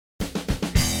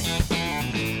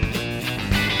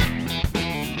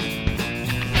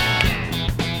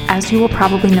as you will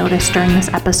probably notice during this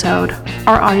episode,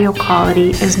 our audio quality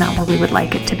is not where we would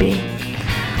like it to be.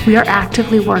 We are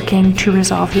actively working to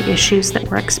resolve the issues that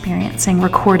we're experiencing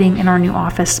recording in our new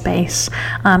office space,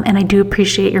 and I do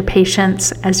appreciate your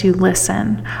patience as you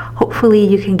listen. Hopefully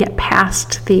you can get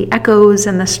past the echoes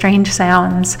and the strange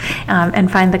sounds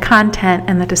and find the content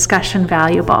and the discussion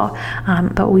valuable,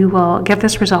 but we will get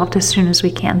this resolved as soon as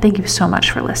we can. Thank you so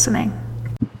much for listening.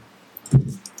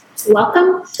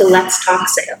 Welcome to Let's Talk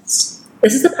Sales.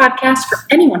 This is the podcast for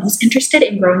anyone who's interested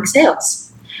in growing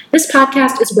sales. This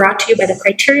podcast is brought to you by the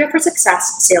Criteria for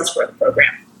Success Sales Growth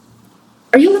Program.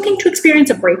 Are you looking to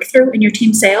experience a breakthrough in your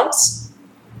team's sales?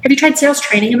 Have you tried sales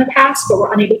training in the past but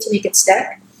were unable to make it stick?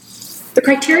 The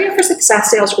Criteria for Success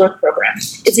Sales Growth Program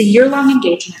is a year-long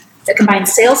engagement that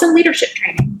combines sales and leadership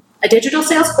training, a digital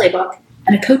sales playbook,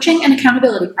 and a coaching and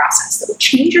accountability process that will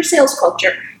change your sales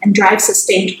culture and drive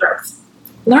sustained growth.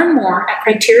 Learn more at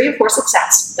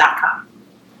criteriaforsuccess.com.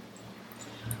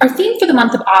 Our theme for the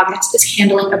month of August is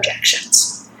handling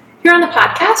objections. Here on the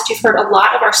podcast, you've heard a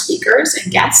lot of our speakers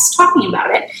and guests talking about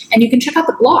it, and you can check out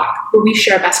the blog where we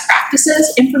share best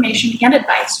practices, information, and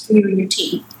advice for you and your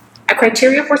team at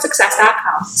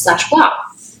criteriaforsuccess.com/blog.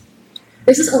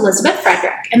 This is Elizabeth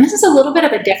Frederick, and this is a little bit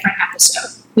of a different episode.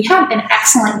 We have an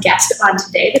excellent guest on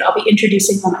today that I'll be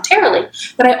introducing momentarily,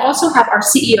 but I also have our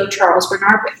CEO, Charles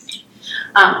Bernard, with me.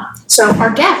 So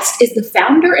our guest is the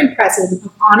founder and president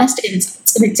of Honest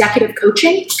Insights, an executive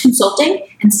coaching, consulting,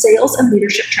 and sales and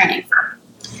leadership training firm.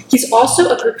 He's also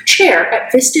a group chair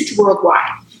at Vistage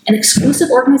Worldwide, an exclusive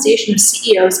organization of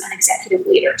CEOs and executive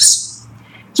leaders.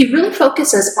 He really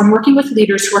focuses on working with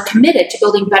leaders who are committed to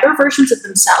building better versions of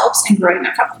themselves and growing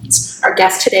their companies. Our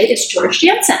guest today is George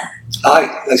Jansen. Hi,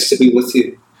 nice to be with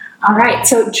you. All right,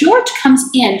 so George comes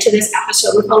into this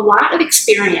episode with a lot of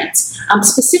experience,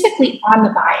 specifically on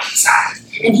the buying side,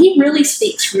 and he really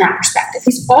speaks from that perspective.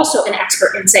 He's also an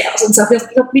expert in sales, and so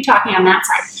he'll be talking on that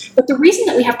side. But the reason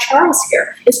that we have Charles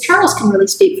here is Charles can really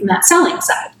speak from that selling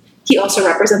side. He also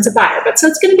represents a buyer. But so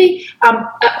it's going to be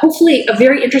hopefully a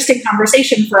very interesting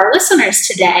conversation for our listeners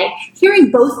today, hearing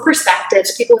both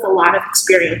perspectives, people with a lot of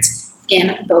experience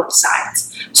in both sides.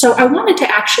 So I wanted to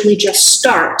actually just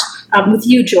start with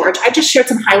you, George. I just shared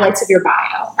some highlights of your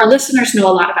bio. Our listeners know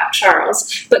a lot about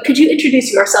Charles, but could you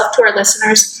introduce yourself to our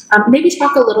listeners? Maybe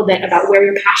talk a little bit about where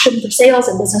your passion for sales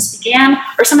and business began,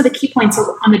 or some of the key points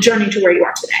on the journey to where you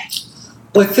are today.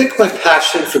 Well, I think my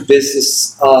passion for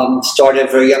business started at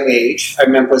a very young age. I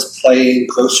remember I was playing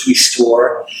grocery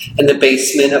store in the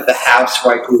basement of the house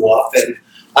where I grew up, and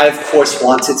I, of course,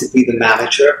 wanted to be the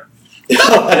manager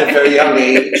at a very young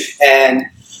age. And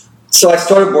so I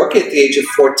started working at the age of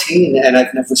 14, and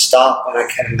I've never stopped, and I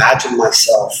can't imagine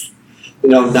myself,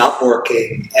 not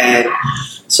working. And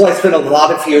so I spent a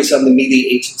lot of years on the media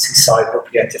agency side,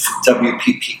 working at different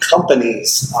WPP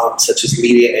companies, such as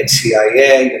Media and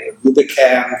CIA, and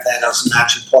Rubicam. Then I was a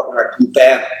managing partner at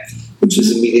GroupM, which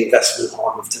was a media investment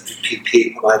arm of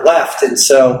WPP when I left. And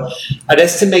so I'd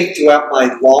estimate throughout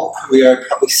my long career, I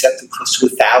probably set them close to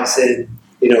 1,000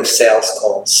 sales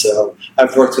calls. So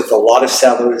I've worked with a lot of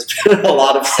sellers, been in a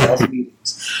lot of sales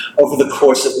meetings over the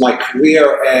course of my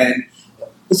career. And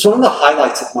it's one of the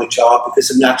highlights of my job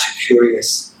because I'm naturally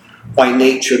curious by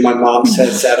nature. My mom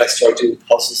says that I started doing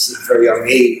puzzles at a very young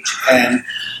age. And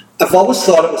I've always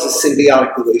thought it was a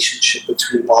symbiotic relationship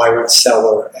between buyer and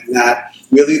seller, and that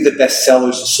really the best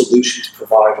sellers are solutions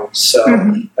providers. So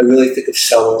I really think of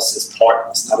sellers as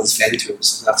partners, not as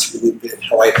vendors. And that's really been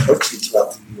how I approach them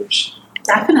throughout the years.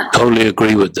 Definitely. Totally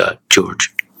agree with that, George.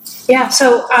 Yeah,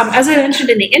 so as I mentioned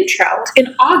in the intro,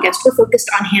 in August, we're focused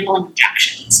on handling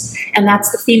objections, and that's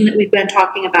the theme that we've been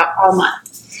talking about all month.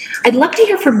 I'd love to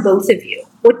hear from both of you.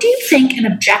 What do you think an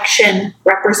objection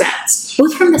represents,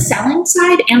 both from the selling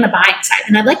side and the buying side?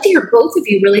 And I'd like to hear both of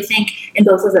you really think in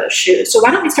both of those shoes. So why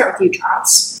don't we start with you,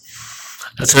 Charles?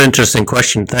 That's an interesting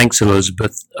question. Thanks,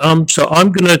 Elizabeth. So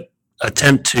I'm going to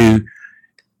attempt to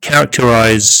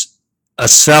characterize a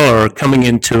seller coming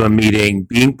into a meeting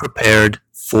being prepared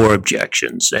for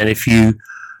objections. And if you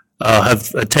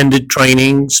have attended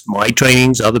trainings, my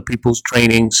trainings, other people's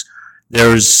trainings,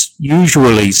 there's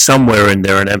usually somewhere in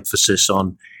there an emphasis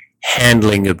on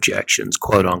handling objections,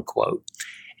 quote unquote.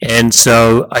 And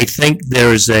so I think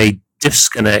there's a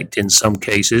disconnect in some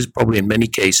cases, probably in many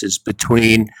cases,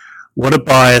 between what a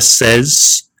buyer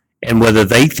says and whether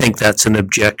they think that's an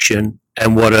objection,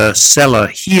 and what a seller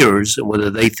hears and whether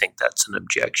they think that's an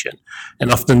objection. And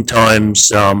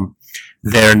oftentimes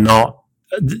they're not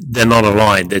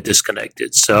aligned, they're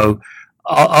disconnected. So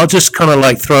I'll just kind of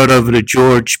like throw it over to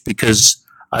George because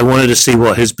I wanted to see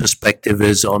what his perspective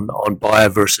is on buyer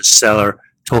versus seller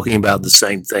talking about the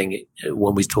same thing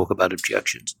when we talk about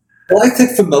objections? Well, I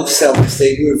think for most sellers,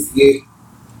 they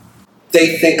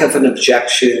think of an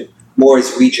objection more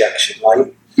as rejection,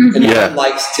 right? And no one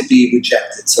likes to be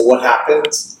rejected. So what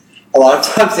happens? A lot of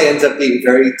times they end up being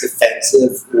very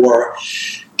defensive or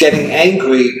getting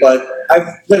angry. But I've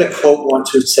read a quote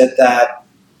once which said that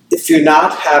if you're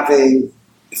not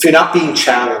being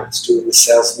challenged during the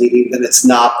sales meeting, then it's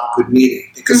not a good meeting.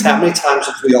 Because how many times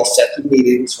have we all sat through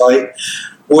meetings, right,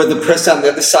 where the person on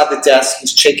the other side of the desk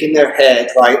is shaking their head,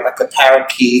 right, like a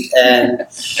parakeet, and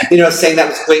saying that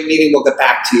was a great meeting, we'll get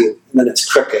back to you, and then it's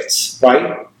crickets,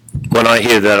 right? When I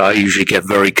hear that, I usually get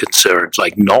very concerned.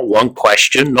 Like, not one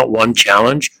question, not one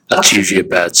challenge. That's usually a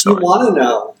bad sign. You want to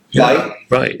know,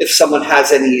 right? If someone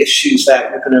has any issues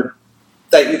that you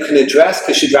can address,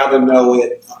 because you'd rather know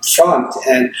it up front.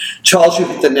 And Charles, you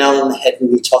hit the nail on the head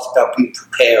when we talked about being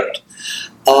prepared,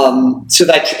 so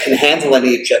that you can handle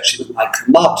any objection that might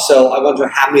come up. So I wonder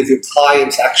how many of your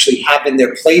clients actually have in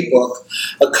their playbook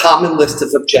a common list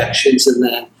of objections, and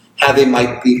then how they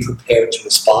might be prepared to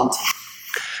respond to them.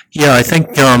 Yeah, I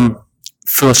think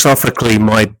philosophically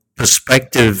my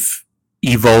perspective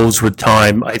evolves with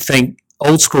time. I think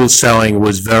old school selling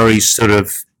was very sort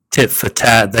of tit for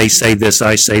tat. They say this,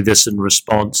 I say this in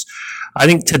response. I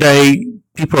think today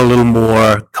people are a little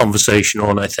more conversational,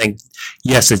 and I think,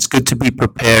 yes, it's good to be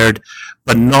prepared,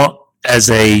 but not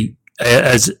as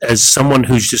someone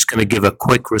who's just going to give a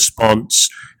quick response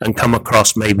and come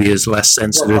across maybe as less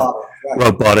sensitive,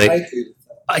 robotic.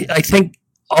 I think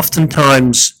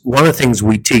oftentimes, one of the things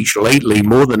we teach lately,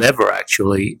 more than ever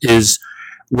actually, is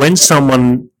when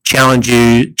someone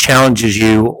challenges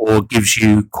you or gives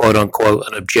you, quote unquote,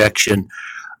 an objection,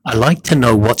 I like to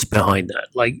know what's behind that.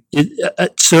 Like,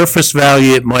 at surface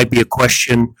value, it might be a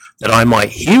question that I might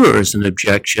hear as an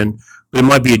objection, but it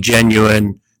might be a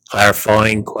genuine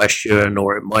clarifying question,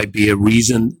 or it might be a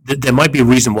reason. There might be a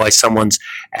reason why someone's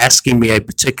asking me a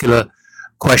particular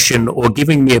question or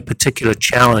giving me a particular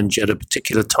challenge at a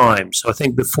particular time. So I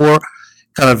think before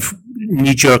kind of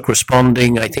knee-jerk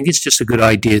responding, I think it's just a good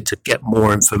idea to get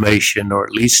more information, or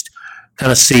at least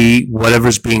kind of see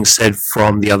whatever's being said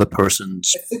from the other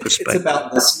person's perspective. It's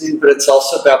about listening, but it's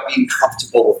also about being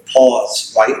comfortable with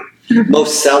pause, right?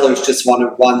 Most sellers just want to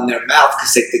run their mouth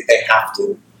because they think they have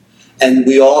to. And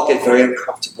we all get very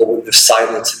uncomfortable when there's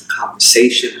silence in the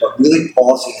conversation, but really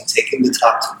pausing and taking the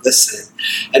time to listen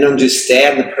and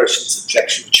understand the person's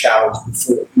objection or challenge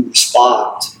before you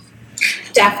respond.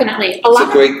 Definitely. It's a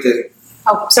great thing.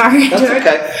 Oh, sorry. That's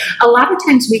okay. A lot of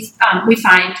times we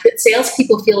find that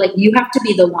salespeople feel like you have to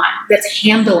be the one that's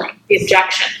handling the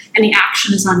objection and the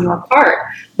action is on your part.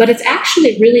 But it's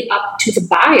actually really up to the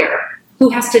buyer who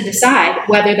has to decide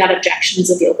whether that objection is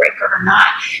a deal breaker or not.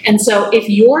 And so if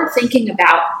you're thinking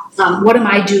about what am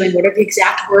I doing, what are the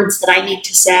exact words that I need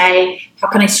to say, how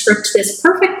can I script this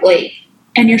perfectly,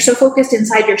 and you're so focused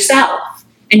inside yourself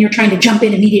and you're trying to jump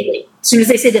in immediately. As soon as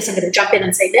they say this, I'm going to jump in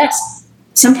and say this.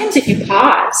 Sometimes if you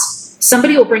pause,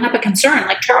 somebody will bring up a concern,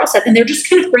 like Charles said, and they're just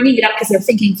kind of bringing it up because they're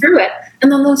thinking through it.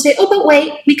 And then they'll say, oh, but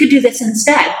wait, we could do this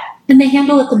instead. And they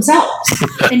handle it themselves.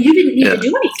 And you didn't need to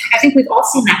do anything. I think we've all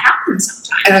seen that happen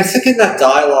sometimes. And I think in that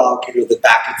dialogue, the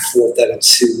back and forth that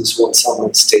ensues when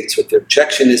someone states what their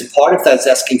objection is, part of that is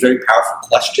asking very powerful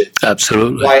questions.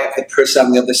 Absolutely. Right? The person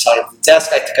on the other side of the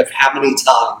desk, I think of how many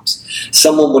times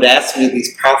someone would ask me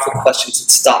these powerful questions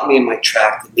that stopped me in my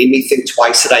track, that made me think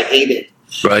twice, that I hated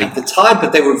at the time,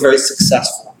 but they were very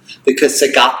successful because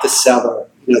they got the seller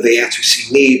the answers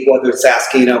you need, whether it's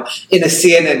asking, in a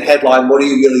CNN headline, what are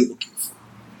you really looking for?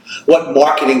 What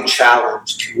marketing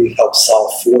challenge can we help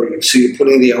solve for you? So you're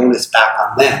putting the onus back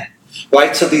on them,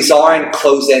 right? So these aren't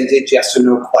closed-ended yes or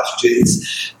no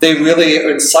questions. They really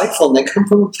are insightful, and they come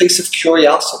from a place of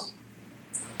curiosity.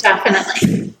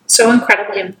 Definitely. So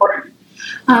incredibly important.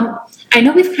 I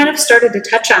know we've kind of started to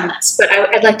touch on this, but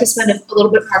I'd like to spend a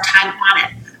little bit more time on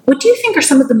it. What do you think are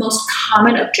some of the most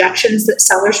common objections that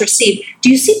sellers receive? Do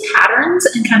you see patterns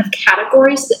and kind of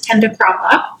categories that tend to crop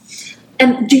up?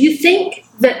 And do you think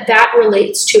that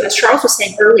relates to, as Charles was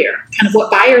saying earlier, kind of what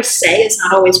buyers say is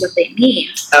not always what they mean?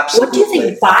 Absolutely. What do you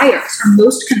think buyers are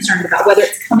most concerned about, whether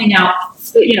it's coming out,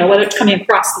 whether it's coming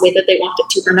across the way that they want it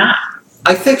to or not?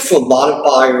 I think for a lot of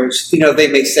buyers, they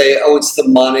may say, oh, it's the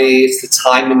money, it's the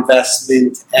time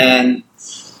investment, and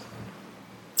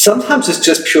sometimes it's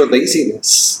just pure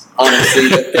laziness, honestly,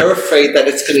 that they're afraid that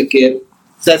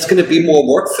that's going to be more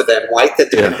work for them, right? That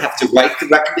they're going to have to write the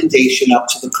recommendation up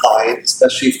to the client,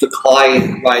 especially if the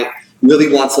client,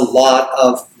 really wants a lot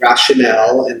of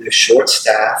rationale and they're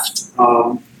short-staffed.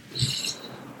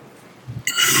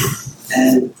 And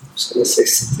I was going to say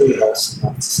something else,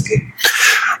 not escape.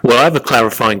 Well, I have a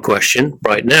clarifying question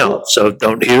right now, so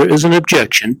don't hear it as an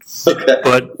objection. Okay.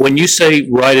 But when you say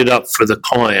write it up for the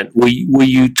client, were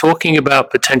you talking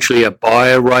about potentially a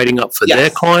buyer writing up for Yes. their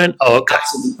client? Oh, okay.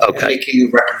 Absolutely. Okay. And making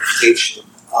a recommendation.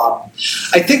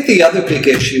 I think the other big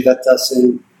issue that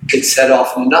doesn't get said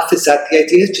often enough is that the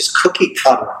idea is just cookie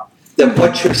cutter. That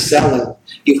what you're selling,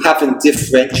 you haven't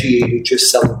differentiated your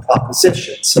selling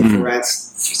proposition. So,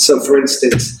 for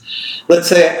instance, let's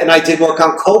say, and I did work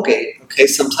on Colgate. Okay,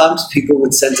 sometimes people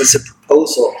would send us a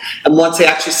proposal, and once they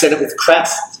actually sent it with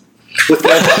Crest, with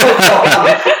their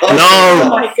No.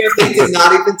 my goodness. they did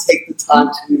not even take the time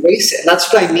to erase it. And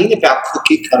that's what I mean about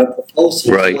cookie cutter proposals.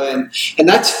 Right. And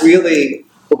that's really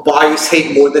what buyers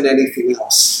hate more than anything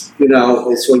else,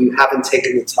 is when you haven't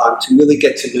taken the time to really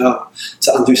get to know,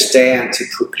 to understand, to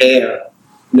prepare,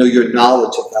 your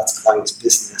knowledge of that client's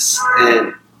business.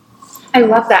 And I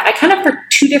love that. I kind of heard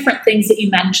two different things that you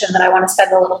mentioned that I want to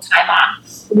spend a little time on.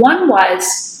 One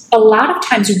was a lot of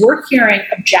times we're hearing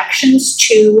objections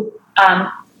to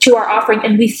our offering,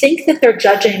 and we think that they're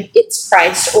judging its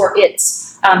price or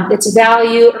its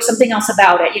value or something else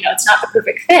about it. It's not the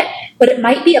perfect fit, but it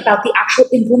might be about the actual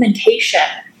implementation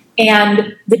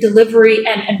and the delivery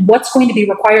and what's going to be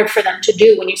required for them to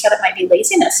do. When you said it might be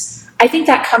laziness, I think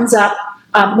that comes up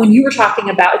when you were talking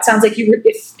about. It sounds like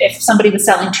if somebody was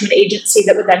selling to an agency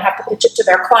that would then have to pitch it to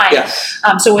their client. yes,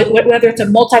 So whether it's a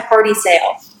multi-party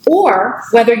sale or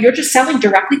whether you're just selling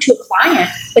directly to a client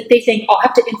that they think, I'll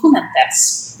have to implement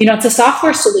this. It's a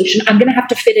software solution. I'm going to have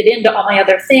to fit it into all my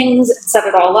other things and set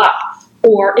it all up.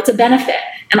 Or it's a benefit,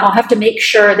 and I'll have to make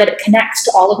sure that it connects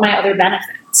to all of my other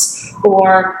benefits.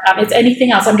 Or it's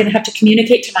anything else. I'm going to have to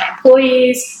communicate to my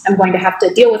employees. I'm going to have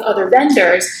to deal with other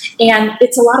vendors. And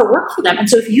it's a lot of work for them. And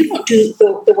so if you don't do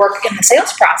the work in the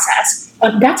sales process,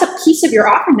 that's a piece of your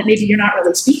offering that maybe you're not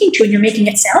really speaking to, and you're making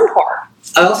it sound hard.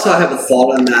 I also have a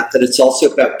thought on that it's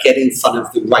also about getting in front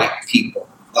of the right people.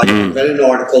 I read an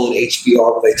article in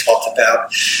HBR where they talked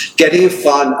about getting in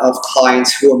front of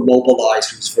clients who are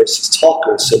mobilizers versus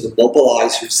talkers. So the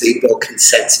mobilizers, they build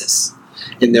consensus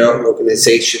in their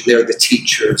organization. They're the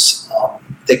teachers.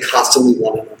 They constantly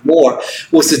want to know more.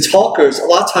 With the talkers, a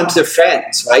lot of times they're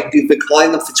friends, right? You've been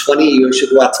calling them for 20 years. You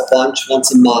go out to lunch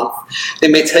once a month. They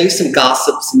may tell you some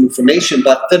gossip, some information,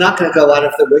 but they're not going to go out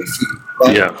of their way for you,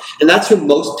 right? Yeah. And that's where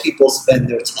most people spend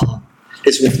their time,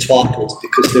 is with talkers,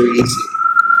 because they're easy,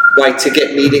 right, to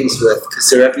get meetings with, because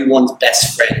they're everyone's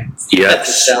best friend. Yes. At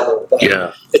the seller. But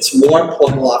Yeah. it's more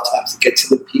important a lot of times to get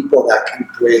to the people that can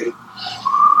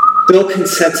build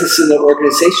consensus in the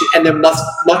organization, and they're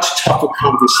much tougher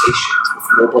conversations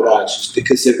with mobilizers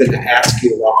because they're going to ask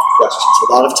you a lot of questions.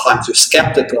 A lot of times they're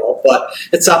skeptical, but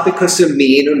it's not because they're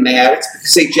mean or mad. It's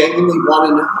because they genuinely want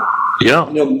to know,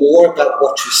 Yeah. more about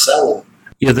what you're selling.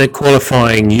 Yeah, they're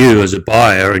qualifying you as a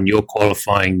buyer, and you're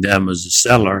qualifying them as a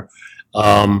seller.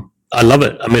 I love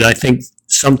it. I mean, I think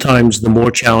sometimes the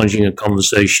more challenging a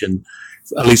conversation,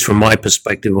 at least from my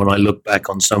perspective, when I look back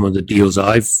on some of the deals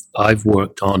I've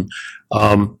worked on,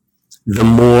 the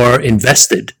more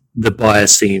invested the buyer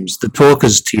seems. The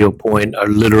talkers, to your point, are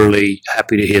literally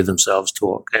happy to hear themselves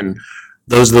talk, and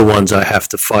those are the ones I have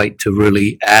to fight to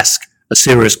really ask a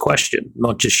serious question,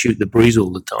 not just shoot the breeze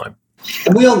all the time.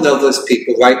 And we all know those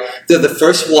people, right? They're the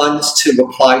first ones to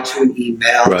reply to an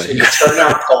email, Right. to return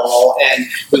our call, and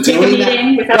we're Take a doing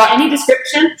meeting that. without any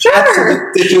description. Sure. Absolutely.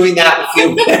 They're doing that with you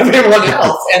and everyone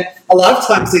else. And a lot of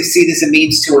times they see it as a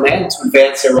means to an end to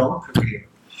advance their own career.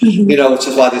 Which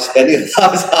is why they're spending a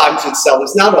lot of time with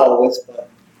sellers. Not always, but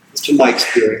it's been my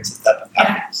experience that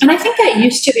happens. And I think that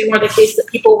used to be more the case that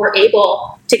people were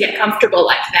able to get comfortable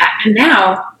like that. And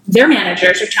now their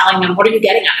managers are telling them, what are you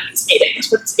getting out of these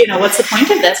meetings? What's the point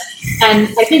of this? And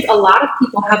I think a lot of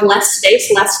people have less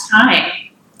space, less time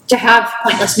to have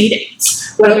pointless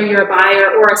meetings, whether you're a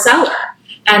buyer or a seller.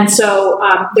 And so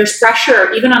there's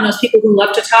pressure, even on those people who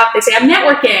love to talk. They say, I'm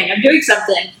networking, I'm doing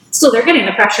something. Still, they're getting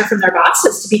the pressure from their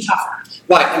bosses to be tougher.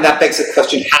 Right, and that begs the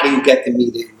question, how do you get the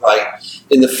meeting right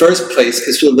in the first place?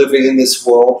 Because we're living in this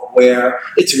world where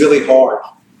it's really hard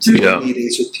to get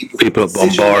meetings with people. People are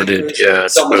bombarded. Yeah,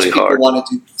 it's really hard.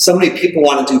 So many people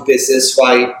want to do business,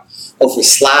 right, over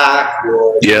Slack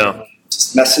or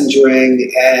just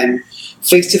messengering, and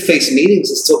face-to-face meetings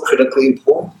is still critically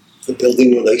important for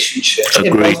building relationships.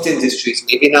 Agreed. In most industries,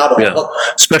 maybe not all.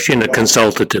 Yeah. Especially in a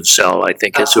consultative sell, I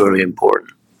think it's really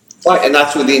important. Right, and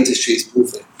that's where the industry is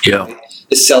moving. Yeah. Right?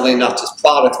 It's selling not just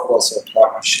products, but also a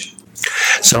partnership.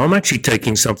 So I'm actually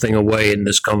taking something away in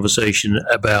this conversation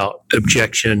about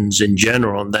objections in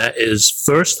general, and that is,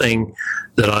 first thing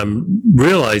that I'm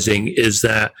realizing is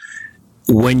that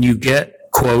when you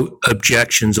get quote,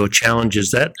 objections or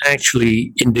challenges, that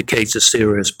actually indicates a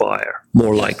serious buyer,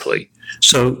 more likely.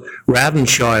 So rather than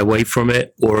shy away from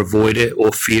it or avoid it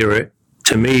or fear it,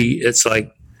 to me, it's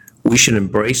like we should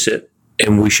embrace it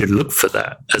and we should look for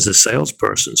that as a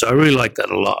salesperson. So I really like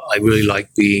that a lot. I really like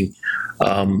being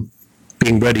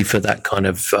ready for that kind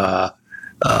of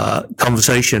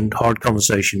conversation, hard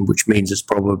conversation, which means it's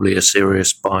probably a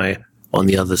serious buyer on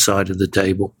the other side of the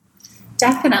table.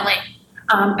 Definitely.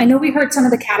 I know we heard some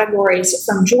of the categories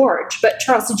from George, but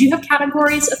Charles, did you have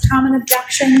categories of common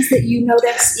objections that you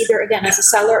notice, either again as a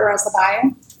seller or as the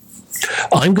buyer?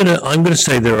 I'm gonna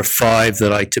say there are 5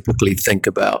 that I typically think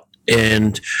about.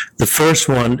 And the first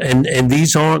one, and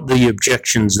these aren't the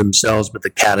objections themselves, but the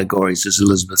categories, as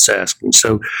Elizabeth's asking.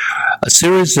 So a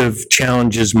series of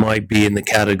challenges might be in the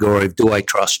category of, do I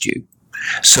trust you?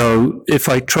 So if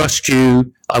I trust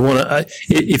you,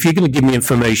 if you're going to give me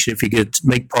information, if you're going to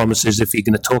make promises, if you're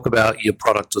going to talk about your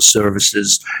product or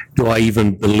services, do I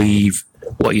even believe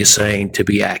what you're saying to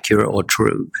be accurate or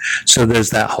true? So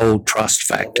there's that whole trust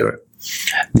factor.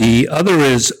 The other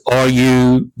is, are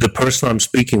you the person I'm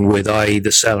speaking with, i.e.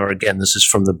 the seller, again, this is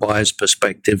from the buyer's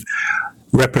perspective,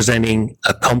 representing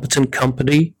a competent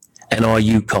company, and are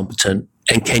you competent?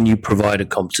 And can you provide a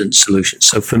competent solution?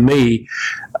 So for me,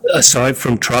 aside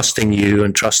from trusting you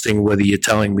and trusting whether you're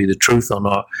telling me the truth or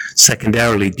not,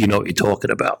 secondarily, do you know what you're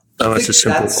talking about? No, that's a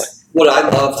simple way. What I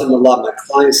loved and a lot of my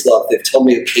clients love, they've told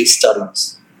me of case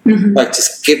studies. Mm-hmm. Like,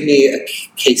 just give me a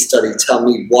case study. Tell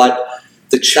me what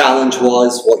the challenge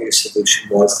was, what your solution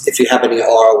was, if you have any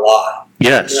ROI.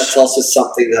 Yes. And that's also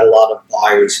something that a lot of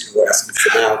buyers are asking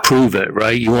for now. Prove it,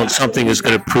 right? You want something that's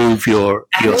going to prove your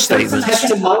statement.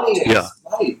 Testimonials. Yeah.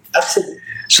 Right. Absolutely.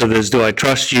 So there's, do I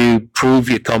trust you? Prove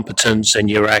your competence and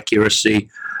your accuracy.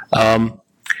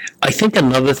 I think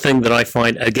another thing that I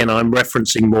find, again, I'm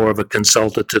referencing more of a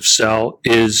consultative sell,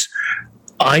 is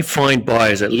I find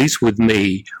buyers, at least with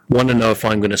me, want to know if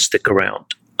I'm going to stick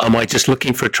around. Am I just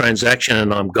looking for a transaction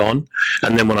and I'm gone?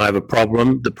 And then when I have a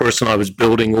problem, the person I was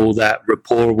building all that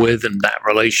rapport with and that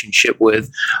relationship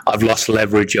with, I've lost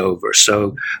leverage over.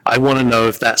 So I want to know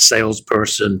if that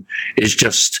salesperson is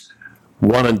just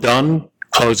one and done,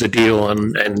 close a deal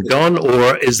and gone,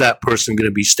 or is that person going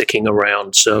to be sticking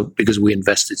around? So because we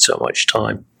invested so much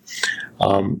time.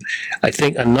 I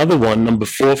think another one, number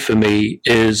 4 for me,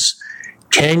 is,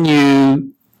 can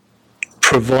you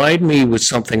provide me with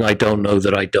something I don't know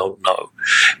that I don't know?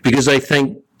 Because I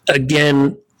think,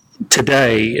 again,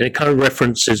 today, and it kind of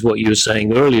references what you were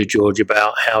saying earlier, George,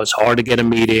 about how it's hard to get a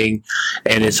meeting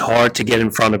and it's hard to get in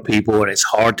front of people and it's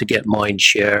hard to get mind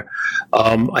share.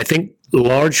 I think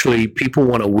largely people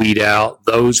want to weed out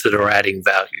those that are adding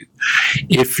value.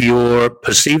 If you're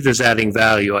perceived as adding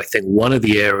value, I think one of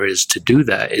the areas to do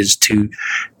that is to,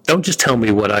 don't just tell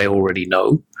me what I already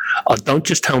know. Don't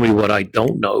just tell me what I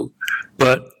don't know,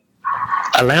 but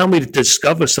allow me to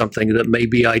discover something that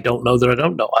maybe I don't know that I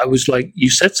don't know. I was like, you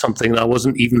said something that I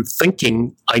wasn't even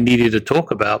thinking I needed to talk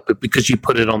about, but because you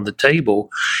put it on the table,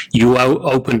 you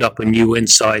opened up a new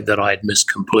insight that I had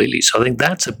missed completely. So I think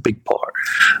that's a big part.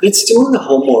 It's doing the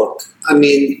homework. I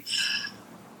mean,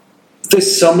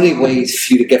 there's so many ways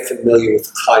for you to get familiar with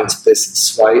a client's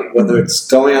business, right? Whether it's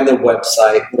going on their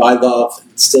website. What I love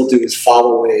and still do is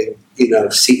following,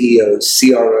 CEOs,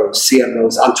 CROs,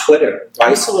 CMOs on Twitter,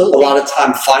 right? Absolutely. A lot of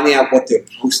time finding out what they're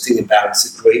posting about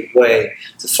is a great way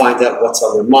to find out what's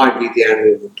on their mind, read the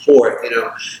annual report.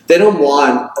 They don't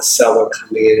want a seller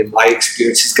coming in my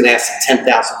experience, who's going to ask them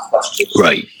 10,000 questions.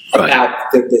 Right.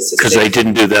 About their business. Because they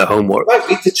didn't do their homework. Right,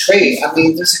 read the trade. I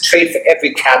mean, there's a trade for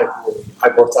every category. I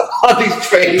worked on all these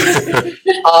trades.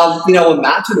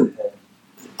 Imaginable.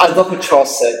 I love what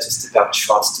Charles said just about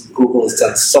trust. Google has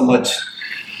done so much,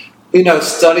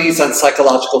 studies on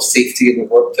psychological safety in the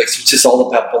workplace, which is all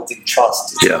about building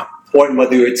trust. It's important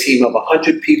whether you're a team of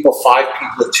 100 people, 5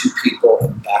 people, or 2 people,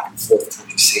 and back and forth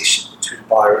conversation between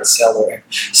buyer and seller.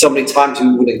 So many times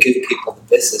we wouldn't give people the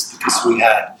business because we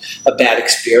had a bad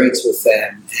experience with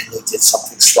them and they did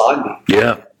something slimy.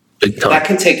 Yeah, big time. That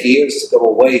can take years to go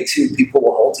away too. People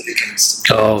will hold it against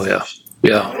them. Oh, yeah.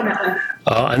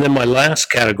 And then my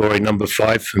last category, number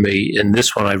 5 for me, and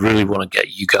this one I really want to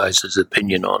get you guys'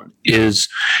 opinion on, is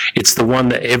it's the one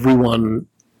that everyone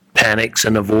panics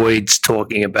and avoids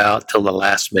talking about till the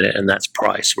last minute, and that's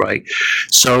price, right?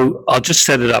 So I'll just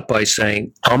set it up by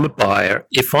saying I'm a buyer.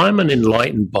 If I'm an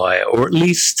enlightened buyer, or at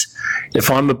least if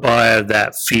I'm a buyer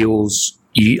that feels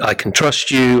I can trust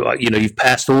you. You've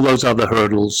passed all those other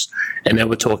hurdles, and then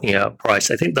we're talking about price.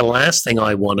 I think the last thing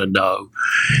I want to know,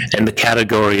 and the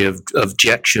category of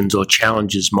objections or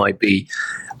challenges might be,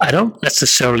 I don't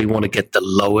necessarily want to get the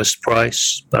lowest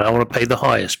price, but I want to pay the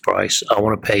highest price. I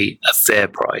want to pay a fair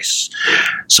price.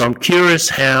 So I'm curious,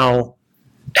 how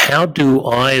do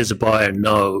I as a buyer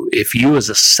know if you as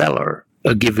a seller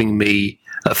are giving me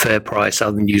a fair price,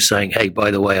 other than you saying, hey,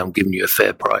 by the way, I'm giving you a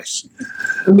fair price?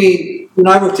 I mean, when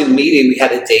I worked in media, we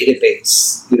had a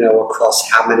database, across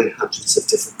how many hundreds of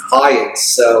different clients.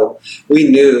 So we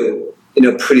knew,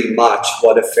 pretty much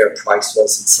what a fair price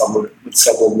was when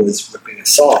someone was ripping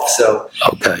us off. So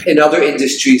in other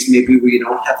industries, maybe we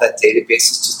don't have that database.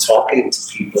 It's just talking to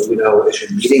people, as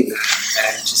you're meeting them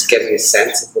and just getting a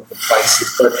sense of what the price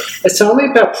is. But it's only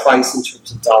about price in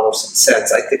terms of dollars and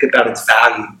cents. I think about its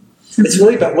value. It's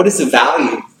really about what is the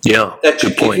value that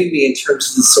you're giving me in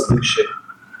terms of the solution,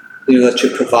 that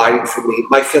you're providing for me.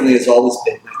 My feeling has always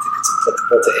been, I think it's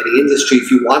applicable to any industry,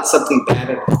 if you want something bad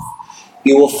enough,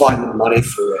 you will find the money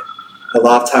for it. A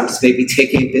lot of times maybe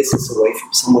taking business away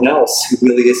from someone else who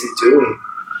really isn't doing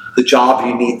the job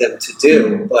you need them to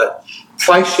do. But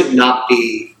price should not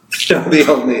be the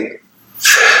only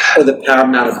or the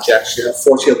paramount objection.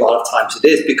 Unfortunately, a lot of times it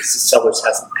is because the seller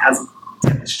hasn't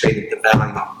demonstrated the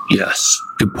value. Yes,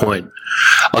 good point.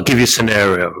 I'll give you a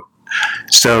scenario.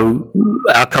 So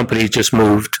our company just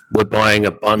moved. We're buying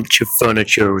a bunch of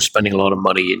furniture. We're spending a lot of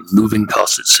money in moving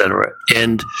costs, etc.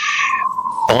 And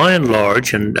by and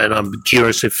large, and I'm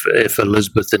curious if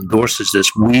Elizabeth endorses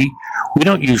this, we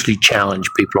don't usually challenge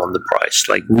people on the price.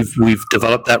 Like we've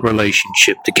developed that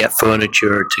relationship to get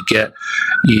furniture, to get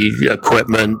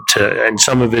equipment, and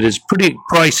some of it is pretty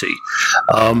pricey.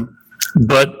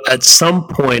 But at some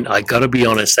point, I got to be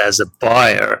honest, as a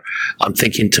buyer, I'm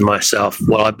thinking to myself,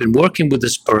 well, I've been working with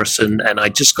this person and I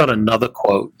just got another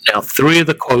quote. Now, 3 of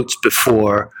the quotes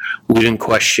before, we didn't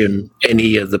question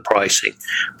any of the pricing.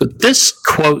 But this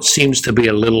quote seems to be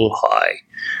a little high.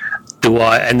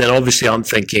 And then obviously I'm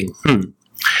thinking,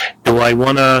 do I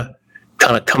want to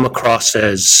kind of come across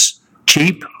as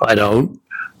cheap? I don't.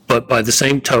 But by the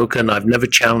same token, I've never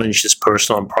challenged this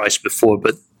person on price before,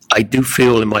 but I do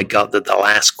feel in my gut that the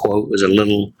last quote was a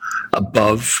little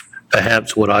above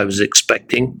perhaps what I was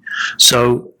expecting.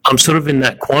 So I'm sort of in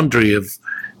that quandary of,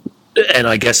 and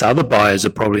I guess other buyers are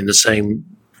probably in the same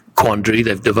quandary.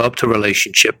 They've developed a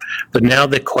relationship, but now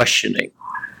they're questioning.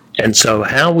 And so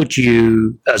how would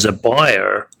you, as a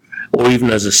buyer or even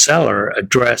as a seller,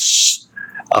 address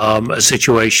a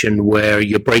situation where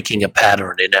you're breaking a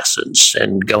pattern in essence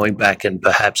and going back and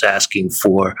perhaps asking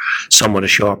for someone to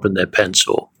sharpen their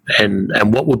pencil?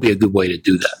 And what would be a good way to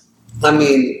do that? I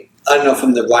mean, I don't know if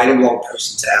I'm the right or wrong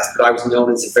person to ask, but I was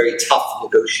known as a very tough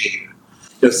negotiator.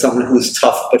 Someone who was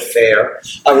tough but fair.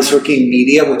 I was working in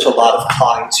media, which a lot of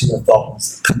clients thought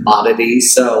was a commodity.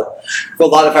 So for a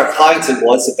lot of our clients, it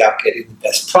was about getting the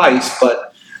best price.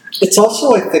 But it's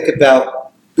also, I think,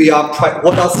 about beyond price,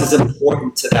 what else is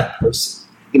important to that person?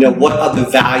 What other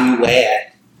value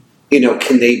add,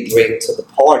 can they bring to the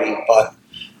party? But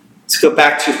to go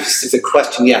back to your specific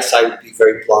question, yes, I would be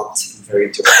very blunt and very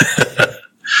direct.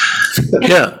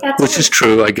 Yeah, which is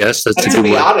true, I guess. That's a good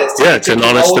way. Honest, yeah, it's an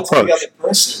honest approach. The other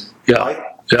person, yeah, right?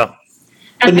 yeah.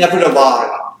 But never to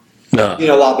lie. No.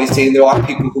 Obviously, there are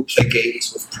people who play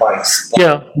games with price.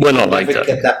 Yeah, we're not like that.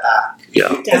 Get that back.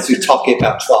 Yeah, as you're talking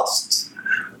about trust.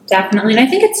 Definitely, and I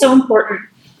think it's so important.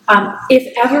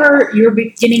 If ever you're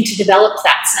beginning to develop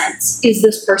that sense, is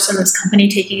this person, this company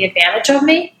taking advantage of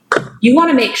me? You want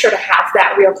to make sure to have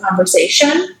that real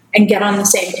conversation and get on the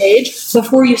same page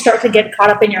before you start to get caught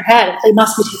up in your head. They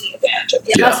must be taking advantage of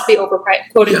me. They must be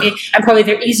quoting me. I'm probably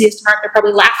their easiest mark. They're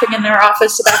probably laughing in their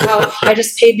office about how I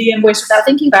just paid the invoice without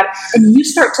thinking about it. And you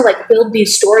start to build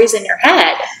these stories in your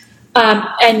head.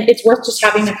 And it's worth just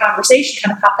having the conversation,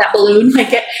 kind of pop that balloon,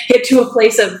 get to a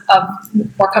place of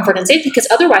more comfort and safety, because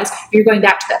otherwise you're going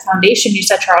back to that foundation you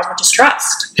said, Charles, which is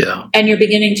trust. Yeah. And you're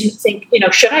beginning to think,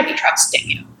 should I be trusting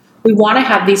you? We want to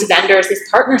have these vendors, these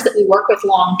partners that we work with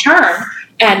long term,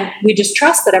 and we just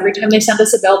trust that every time they send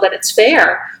us a bill that it's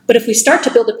fair. But if we start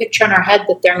to build a picture in our head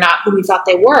that they're not who we thought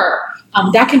they were,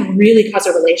 that can really cause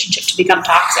a relationship to become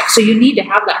toxic. So you need to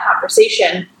have that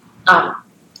conversation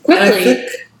quickly. And I think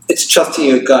it's trusting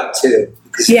your gut too,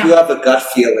 because if you have a gut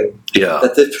feeling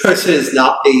that the person is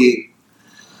not being,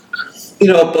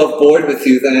 above board with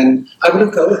you, then I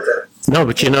wouldn't go with them. No,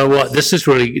 but you know what? This is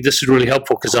really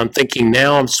helpful, because I'm thinking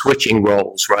now I'm switching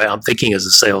roles, right? I'm thinking as a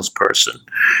salesperson.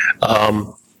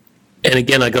 And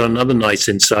again, I got another nice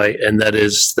insight, and that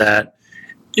is that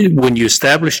when you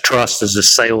establish trust as a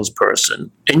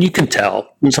salesperson, and you can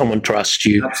tell when someone trusts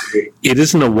you, Absolutely. it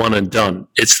isn't a one and done.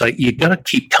 It's like you got to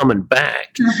keep coming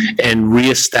back and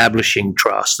reestablishing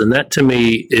trust. And that to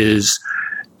me is,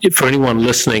 for anyone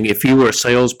listening, if you were a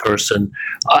salesperson,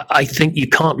 I think you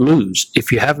can't lose.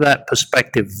 If you have that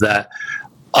perspective that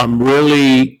I'm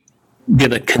really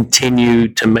going to continue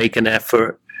to make an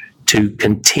effort to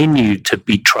continue to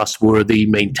be trustworthy,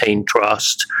 maintain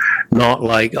trust, not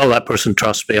like, oh, that person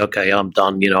trusts me, okay, I'm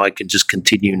done, I can just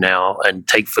continue now, and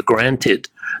take for granted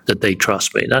that they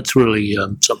trust me. That's really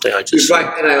something I just... You're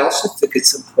right, and I also think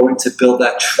it's important to build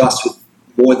that trust with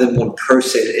more than one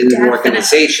person in an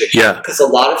organization. Yeah. Because a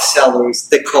lot of sellers,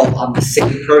 they call on the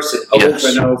same person over Yes.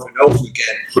 and over and over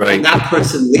again. Right. And that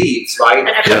person leaves, right? And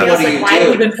everybody What else do like, you why do?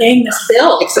 have we been paying this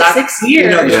bill Exactly. for 6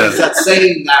 years? There's that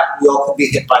saying that we all can be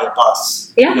hit by a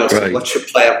bus. Yeah. So Right. what's your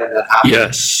plan when that happens?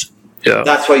 Yes. Yeah.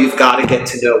 That's why you've got to get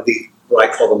to know what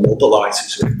I call the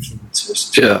mobilizers or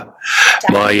influencers. Yeah.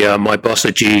 My boss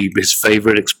at GE, his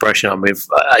favorite expression, I mean,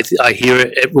 I hear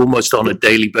it almost on a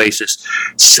daily basis,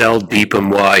 sell deep and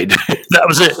wide. That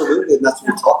was it. Absolutely, and that's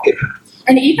what we're talking about.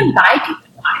 And even buy deep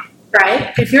and wide,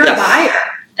 right? If you're Yes. a buyer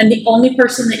and the only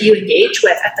person that you engage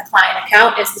with at the client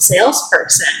account is the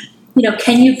salesperson,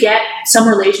 can you get some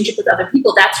relationship with other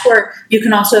people? That's where you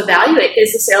can also evaluate,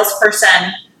 is the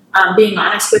salesperson being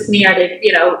honest with me? Or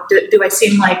do I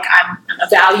seem like I'm a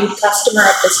valued customer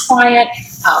of this client?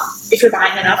 If you're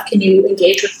buying enough, can you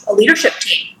engage with a leadership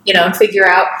team, and figure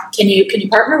out, can you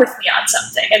partner with me on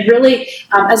something? And really,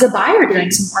 as a buyer,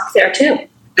 doing some work there too.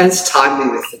 And it's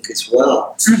timing, I think, as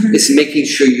well. Mhm. It's making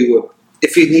sure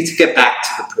if you need to get back to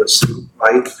the person,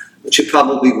 right, which you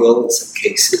probably will in some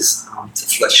cases to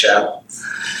flesh out,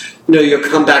 you'll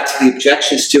come back to the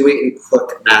objections, do it in a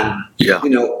quick manner. Yeah.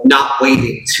 Not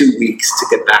waiting 2 weeks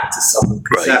to get back to someone,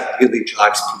 because Right. that really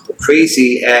drives people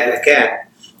crazy. And again,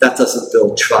 that doesn't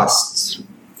build trust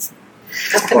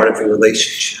as part of your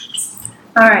relationship.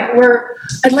 All right,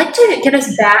 I'd like to get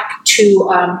us back to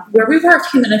where we were a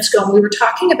few minutes ago. And we were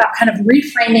talking about kind of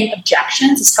reframing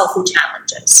objections as healthy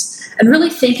challenges, and really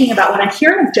thinking about when I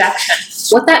hear an objection,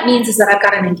 what that means is that I've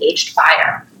got an engaged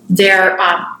buyer. They're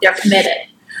committed.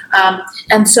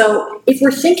 And so if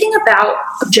we're thinking about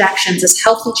objections as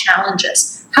healthy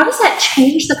challenges, how does that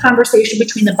change the conversation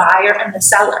between the buyer and the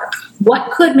seller?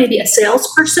 What could maybe a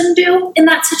salesperson do in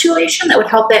that situation that would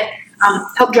help it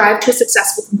help drive to a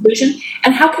successful conclusion?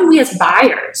 And how can we as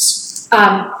buyers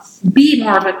be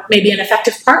more of maybe an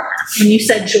effective partner? And you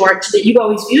said, George, that you've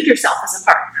always viewed yourself as a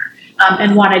partner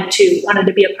and wanted to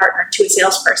be a partner to a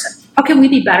salesperson. How can we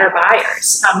be better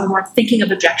buyers when we're thinking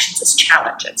of objections as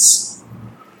challenges?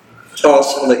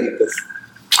 Charles, I'll let you go.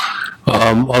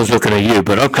 I was looking at you,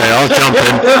 but okay, I'll jump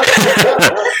in.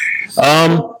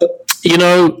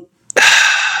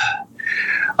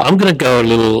 I'm going to go a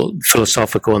little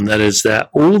philosophical, and that is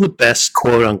that all the best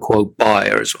quote-unquote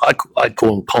buyers, I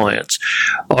call them clients,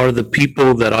 are the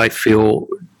people that I feel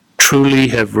truly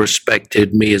have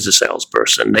respected me as a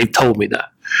salesperson. They've told me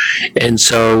that. And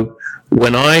so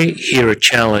when I hear a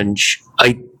challenge,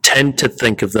 I tend to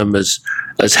think of them as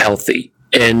healthy.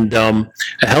 And a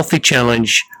healthy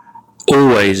challenge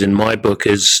always, in my book,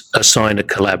 is a sign of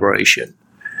collaboration.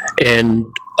 And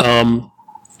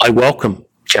I welcome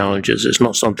challenges. It's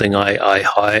not something I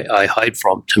hide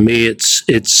from. To me,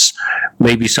 it's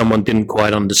maybe someone didn't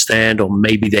quite understand, or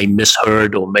maybe they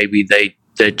misheard, or maybe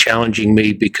they're challenging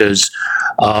me because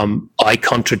I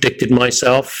contradicted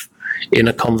myself in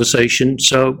a conversation.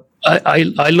 So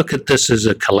I look at this as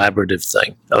a collaborative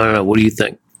thing. I don't know. What do you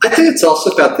think? I think it's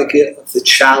also about thinking of the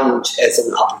challenge as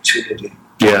an opportunity.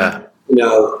 Yeah.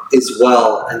 As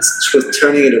well, and sort of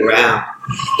turning it around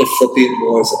and flipping it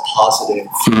more as a positive.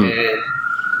 And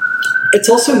it's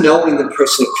also knowing the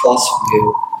person across from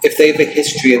you. If they have a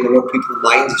history, and there are people in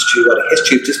my industry who had a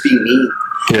history of just being mean,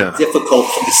 difficult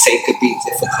for the sake of being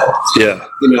difficult,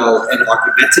 and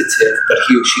argumentative, but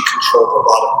he or she controlled a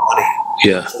lot of money.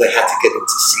 Yeah. So they had to get in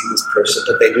to see this person,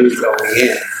 but they knew going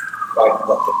in, right,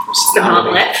 what the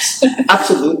personality is.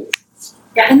 Absolutely.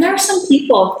 Yeah, and there are some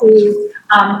people who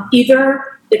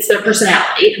either it's their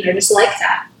personality and they're just like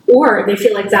that, or they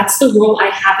feel like that's the role I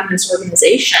have in this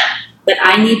organization, that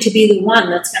I need to be the one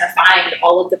that's going to find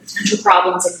all of the potential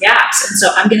problems and gaps, and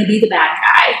so I'm going to be the bad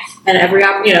guy, and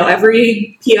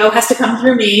every PO has to come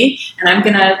through me, and I'm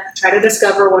going to try to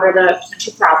discover what are the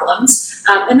potential problems,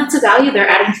 and that's a value they're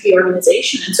adding to the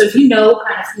organization. And so if you know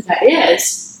kind of who that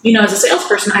is, as a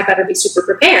salesperson, I better be super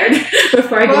prepared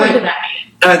before I go into that meeting.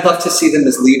 And I'd love to see them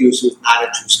as leaders with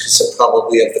managers, because they're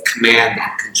probably of the command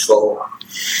and control.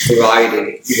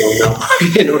 variety,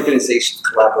 not in organization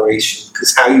collaboration,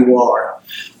 because how you are,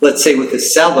 let's say with a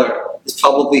seller, is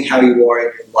probably how you are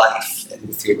in your life and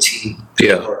with your team.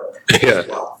 Yeah. As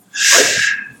well,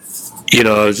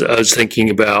 right? I was thinking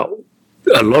about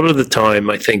a lot of the time,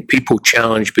 I think people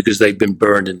challenge because they've been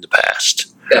burned in the past.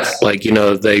 Yes. Like,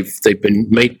 they've been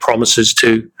made promises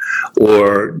to,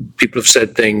 or people have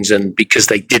said things, and because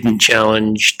they didn't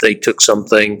challenge, they took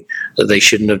something that they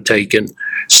shouldn't have taken.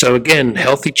 So again,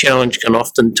 healthy challenge can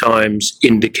oftentimes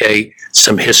indicate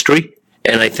some history.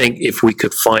 And I think if we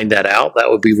could find that out, that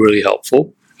would be really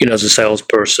helpful, as a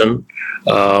salesperson.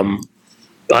 I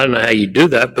don't know how you do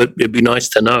that, but it'd be nice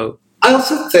to know. I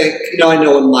also think, I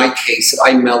know in my case that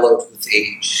I mellowed with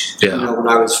age. Yeah. When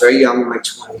I was very young in my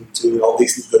 20s, doing all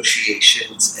these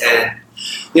negotiations. And,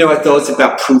 I thought it was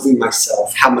about proving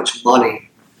myself how much money,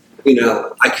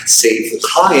 I could save the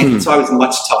client. So I was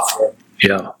much tougher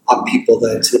on people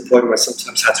then, to the point where I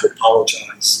sometimes had to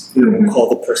apologize, and call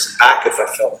the person back if I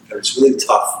felt like I was really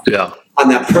tough on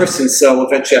that person. So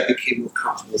eventually I became more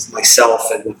comfortable with myself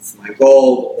and with my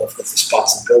role, with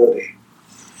responsibility.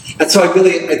 And so I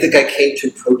think I came to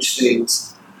approach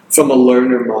things from a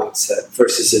learner mindset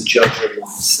versus a judger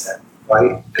mindset,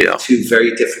 right? Yeah. Two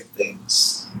very different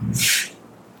things.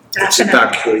 It's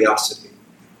about curiosity.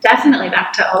 Definitely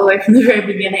back to all the way from the very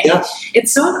beginning. Yes.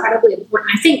 It's so incredibly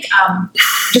important. I think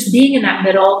just being in that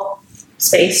middle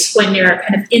space when you're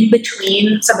kind of in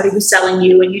between somebody who's selling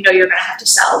you and you're going to have to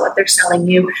sell what they're selling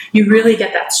you, you really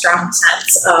get that strong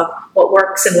sense of what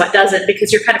works and what doesn't,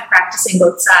 because you're kind of practicing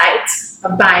both sides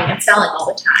of buying and selling all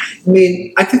the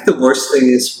time. I think the worst thing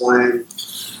is when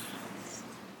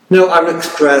I would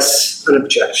express an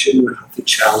objection or have a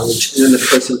challenge, and then the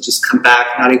person would just come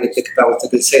back, not even think about what they're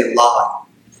going to say, and lie.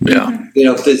 Yeah.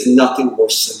 There's nothing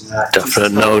worse than that.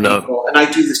 Definitely. No. And I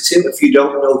do this too. If you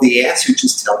don't know the answer,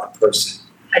 just tell the person.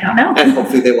 I don't know. And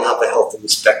hopefully they will have the health and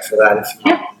respect for that. If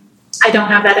not, I don't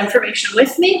have that information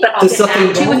with me, but I'll there's get back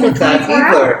nothing to you wrong within with that 24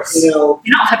 hours. either.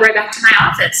 I'll head right back to my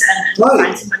office and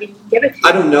find somebody who can give it to you.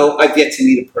 I don't know. I've yet to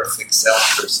meet a perfect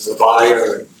salesperson, a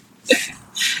buyer.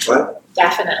 What?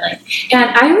 Definitely. And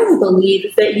I really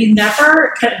believe that you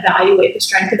never can evaluate the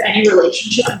strength of any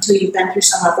relationship until you've been through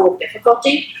some level of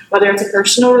difficulty, whether it's a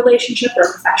personal relationship or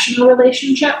a professional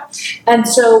relationship. And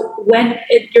so when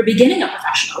you're beginning a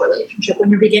professional relationship, when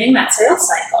you're beginning that sales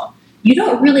cycle, you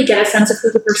don't really get a sense of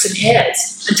who the person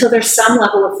is until there's some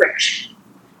level of friction.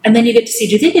 And then you get to see,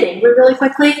 do they get angry really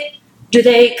quickly? Do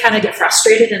they kind of get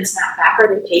frustrated and snap back?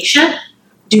 Are they patient?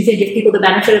 Do they give people the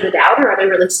benefit of the doubt, or are they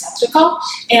really skeptical?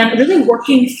 And really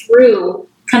working through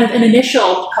kind of an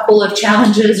initial couple of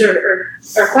challenges or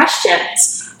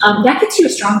questions, that gets you a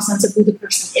strong sense of who the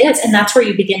person is, and that's where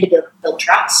you begin to build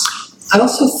trust. I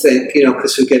also think,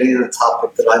 because we're getting on a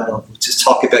topic that I love, which is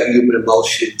talking about human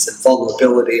emotions and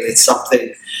vulnerability, and it's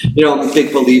something, I'm a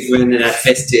big believer in, and at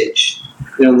Vistage,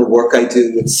 in the work I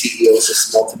do with CEOs of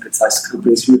small to mid-sized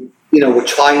companies, we're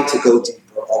trying to go deeper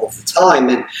all of the time,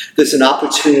 and there's an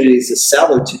opportunity as a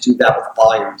seller to do that with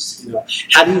buyers.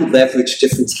 How do you leverage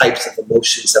different types of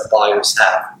emotions that buyers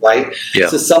have, right? Yeah.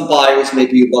 So some buyers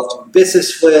maybe you love doing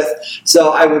business with,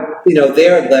 so I would,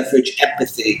 there leverage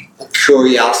empathy and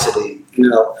curiosity.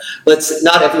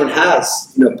 Not everyone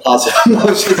has, positive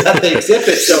emotions that they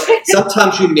exhibit, so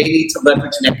sometimes you may need to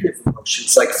leverage negative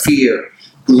emotions like fear,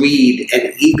 greed,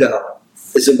 and ego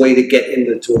as a way to get in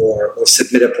the door or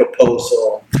submit a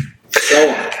proposal.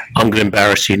 So I'm going to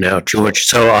embarrass you now, George.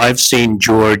 So I've seen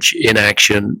George in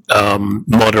action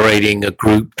moderating a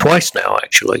group twice now,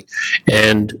 actually.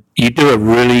 And you do a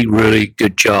really, really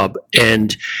good job.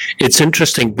 And it's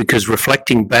interesting because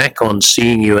reflecting back on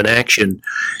seeing you in action,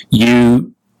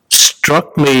 you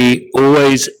struck me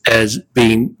always as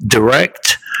being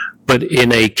direct, but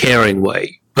in a caring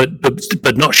way.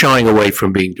 But not shying away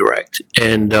from being direct.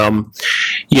 And,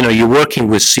 you're working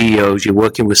with CEOs, you're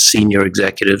working with senior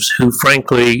executives who,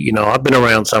 frankly, I've been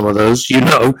around some of those,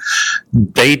 they're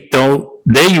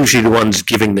usually the ones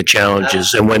giving the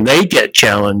challenges. And when they get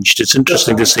challenged, it's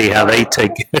interesting to see how they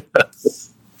take it.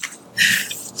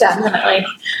 Definitely.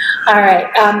 All right.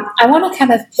 I want to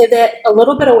kind of pivot a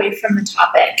little bit away from the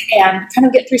topic and kind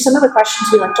of get through some of the questions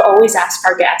we like to always ask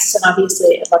our guests. And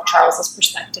obviously, I'd love Charles's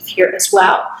perspective here as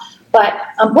well. But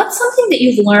what's something that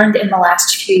you've learned in the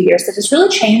last few years that has really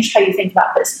changed how you think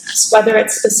about business, whether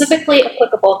it's specifically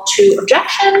applicable to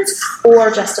objections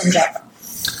or just in general?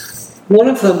 One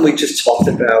of them we just talked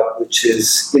about, which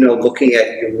is, looking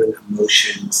at human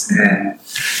emotions and,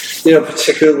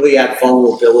 particularly at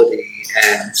vulnerability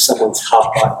and someone's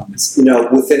hot buttons,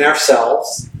 within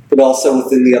ourselves, but also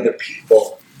within the other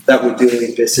people that we're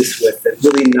doing business with, and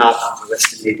really not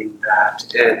underestimating that,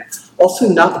 and also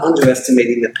not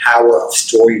underestimating the power of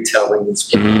storytelling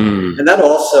as well. And that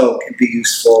also can be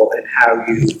useful in how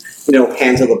you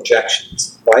handle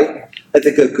objections, right? I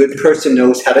think a good person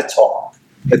knows how to talk.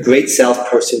 A great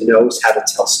salesperson knows how to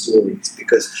tell stories,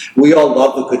 because we all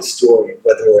love a good story,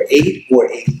 whether we're 8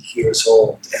 or 80 years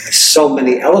old. And there's so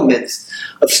many elements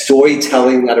of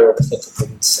storytelling that are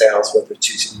applicable in sales, whether it's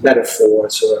using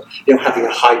metaphors or having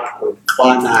a high point,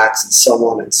 climax, and so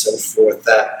on and so forth,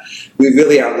 that we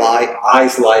really, our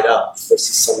eyes light up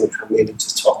versus someone coming in and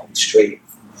just talking straight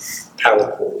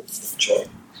PowerPoint. Joy.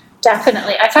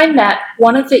 Definitely. I find that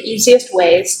one of the easiest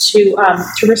ways to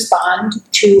respond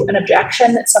to an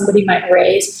objection that somebody might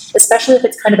raise, especially if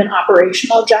it's kind of an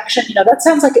operational objection, that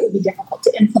sounds like it would be difficult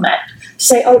to implement.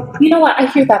 Say, oh, you know what, I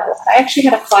hear that a lot. I actually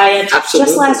had a client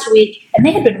just last week, and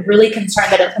they had been really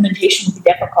concerned that implementation would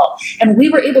be difficult. And we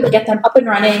were able to get them up and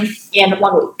running in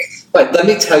 1 week. But let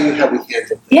me tell you how we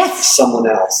handled this with someone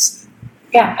else.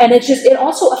 Yeah, and it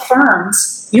also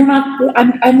affirms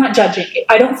I'm not judging you.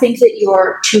 I don't think that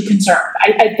you're too concerned.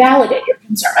 I validate your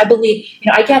concern. I believe,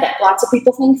 I get it. Lots of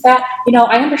people think that,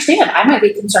 I understand. I might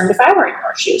be concerned if I were in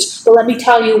your shoes, but let me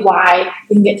tell you why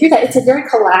we can get through that. It's a very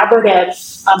collaborative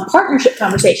partnership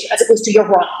conversation as opposed to you're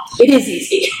wrong. It is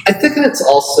easy. I think it's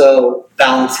also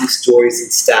balancing stories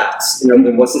and stats.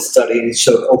 There was a study and it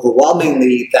showed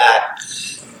overwhelmingly that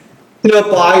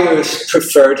buyers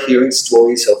preferred hearing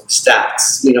stories over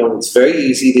stats, and it's very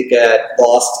easy to get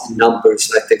lost in numbers,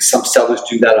 and I think some sellers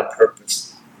do that on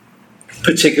purpose,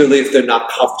 particularly if they're not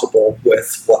comfortable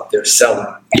with what they're selling.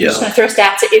 I'm just going to throw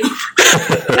stats at you.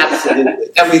 Absolutely.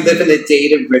 And we live in a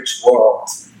data-rich world,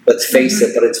 let's face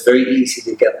it, but it's very easy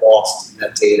to get lost in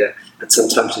that data, and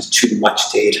sometimes there's too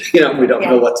much data. We don't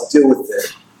know what to do with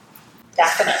it.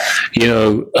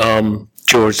 Definitely.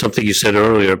 George, something you said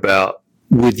earlier about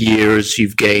with years,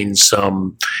 you've gained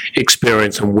some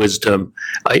experience and wisdom.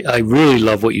 I really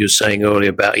love what you were saying earlier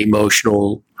about the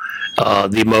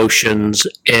emotions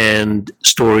and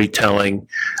storytelling.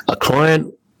 A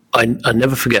client, I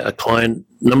never forget, a client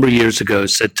a number of years ago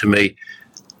said to me,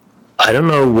 I don't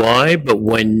know why, but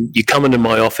when you come into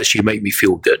my office, you make me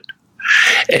feel good.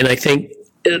 And I think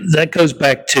that goes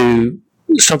back to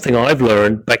something I've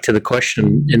learned, back to the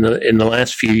question in the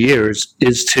last few years,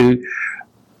 is to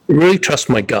really trust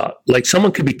my gut. Like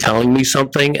someone could be telling me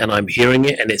something and I'm hearing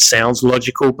it and it sounds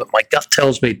logical, but my gut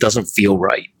tells me it doesn't feel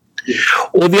right.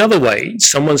 Or the other way,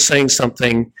 someone's saying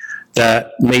something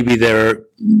that maybe they're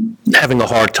having a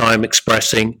hard time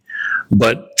expressing,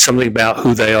 but something about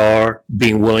who they are,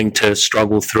 being willing to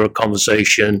struggle through a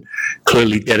conversation,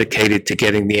 clearly dedicated to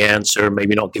getting the answer,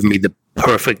 maybe not giving me the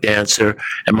perfect answer,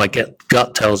 and my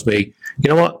gut tells me, you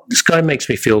know what, this guy makes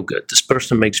me feel good. This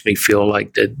person makes me feel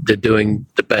like they're doing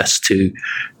the best to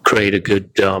create a good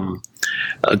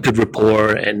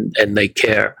rapport and they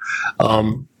care.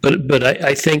 But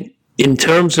I think in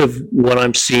terms of what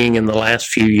I'm seeing in the last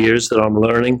few years that I'm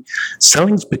learning,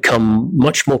 selling's become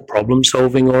much more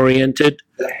problem-solving oriented.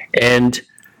 And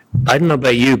I don't know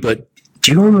about you, but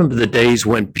do you remember the days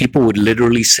when people would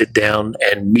literally sit down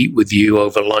and meet with you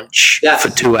over lunch for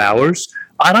 2 hours?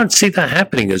 I don't see that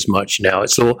happening as much now.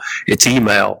 It's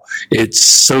email, it's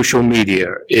social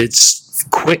media, it's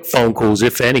quick phone calls,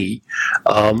 if any,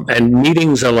 and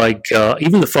meetings are like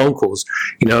even the phone calls.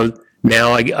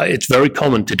 Now it's very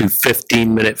common to do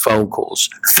 15-minute phone calls.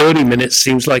 30 minutes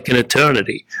seems like an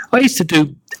eternity. I used to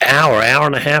do hour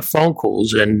and a half phone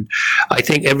calls, and I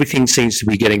think everything seems to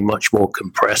be getting much more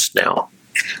compressed now.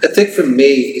 I think for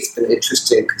me, it's been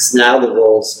interesting because now the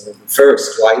roles are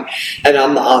reversed, right? And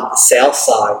I'm on the sales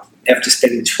side after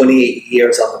spending 28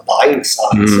 years on the buying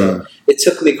side. So it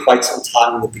took me quite some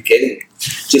time in the beginning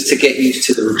just to get used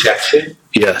to the rejection.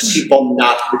 Yes. People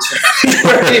not returning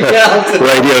very well.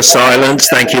 Radio silence,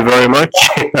 thank you very much.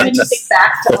 And you think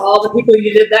back to all the people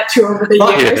you did that to over the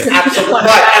years. And absolutely.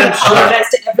 And apologize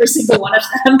to every single one of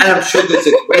them. And I'm sure there's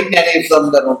a great many of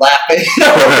them that are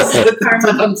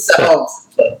laughing themselves.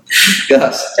 But,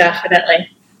 yes.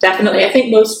 Definitely. I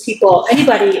think most people,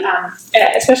 anybody,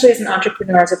 especially as an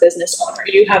entrepreneur, as a business owner,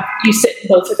 you sit in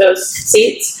both of those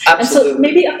seats. Absolutely. And so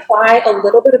maybe apply a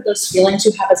little bit of those feelings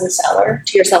you have as a seller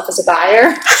to yourself as a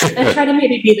buyer, and try to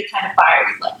maybe be the kind of buyer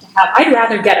you'd like to have. I'd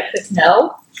rather get a quick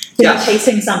no than be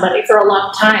chasing somebody for a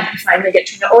long time and finally get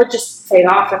to know, or just fade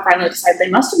off and finally decide they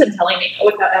must have been telling me no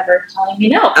without ever telling me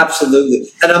no. Absolutely.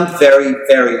 And I'm very,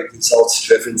 very results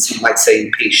driven, so you might say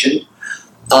impatient.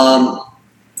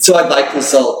 So I'd like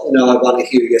result, I want to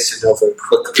hear yes or no very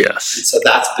quickly. Yes. And so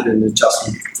that's been an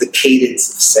adjustment, the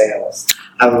cadence of sales.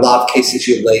 In a lot of cases,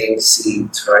 you're laying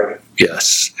seeds, right?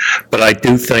 Yes, but I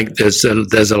do think there's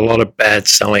a lot of bad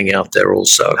selling out there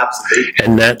also. Absolutely.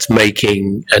 And that's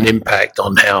making an impact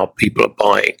on how people are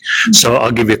buying. So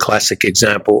I'll give you a classic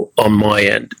example on my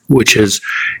end, which is,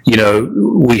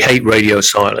 we hate radio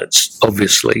silence,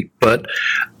 obviously, but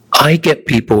I get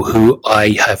people who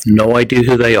I have no idea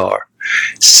who they are,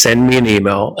 send me an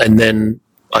email, and then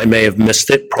I may have missed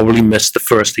it, probably missed the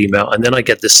first email, and then I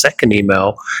get the second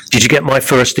email. Did you get my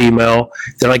first email?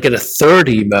 Then I get a third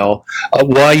email.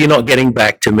 Why are you not getting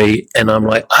back to me? And I'm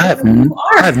like, I have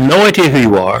no idea who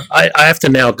you are. I have to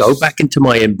now go back into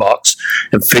my inbox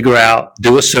and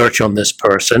do a search on this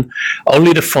person,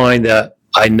 only to find that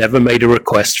I never made a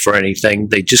request for anything.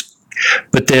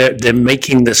 But they're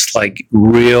making this like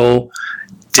real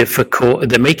difficult.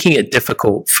 They're making it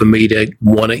difficult for me to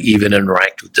want to even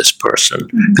interact with this person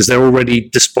because they're already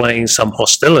displaying some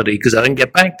hostility because I didn't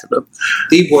get back to them.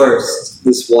 The worst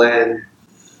was when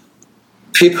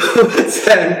people would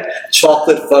send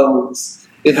chocolate phones.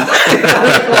 All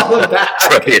of that.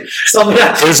 Right. Someone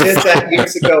actually did that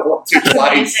years ago, once or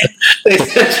twice. They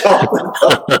sent chocolate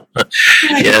phones.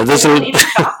 Yeah, there's a lot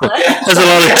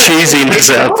of cheesiness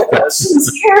out there.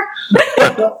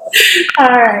 All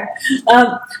right.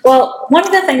 Well, one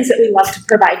of the things that we love to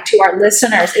provide to our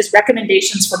listeners is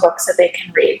recommendations for books that they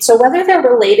can read. So whether they're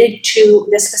related to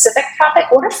this specific topic,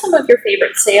 what are some of your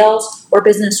favorite sales or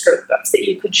business growth books that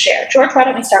you could share? George, why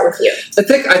don't we start with you? I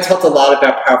think I talked a lot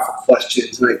about powerful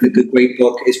questions, and I think a great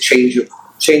book is Change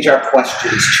Our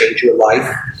Questions, Change Your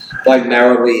Life by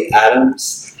Marilee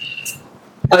Adams.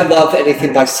 I love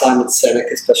anything by Simon Sinek,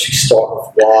 especially Start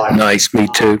With Why. Nice, me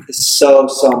too. So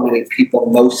many people,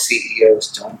 most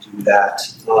CEOs don't do that.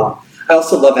 I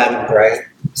also love Adam Gray.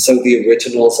 So the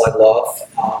originals I love.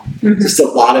 Just a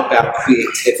lot about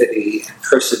creativity and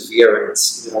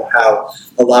perseverance, how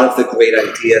a lot of the great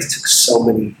ideas took so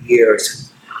many years.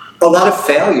 A lot of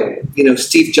failure.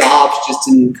 Steve Jobs just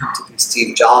didn't come to be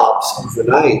Steve Jobs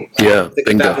overnight. Yeah, Think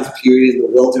bingo. about his period in the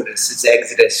wilderness, his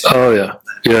exodus. Oh, yeah.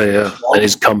 Yeah. And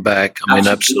he's come back. I mean,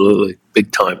 absolutely.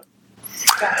 Big time.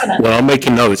 Well, I'm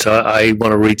making notes. I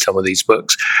want to read some of these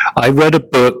books. I read a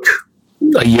book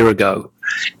a year ago,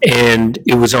 and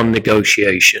it was on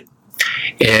negotiation.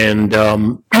 And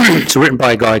it's written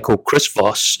by a guy called Chris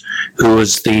Voss, who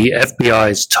was the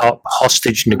FBI's top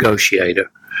hostage negotiator.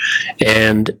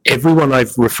 And everyone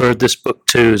I've referred this book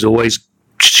to has always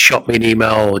shot me an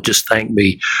email or just thanked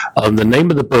me. The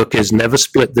name of the book is Never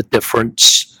Split the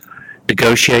Difference,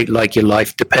 Negotiate Like Your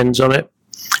Life Depends on It.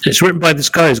 And it's written by this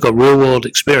guy who's got real world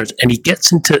experience. And he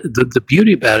gets into the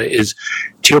beauty about it is,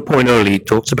 to your point earlier, he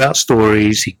talks about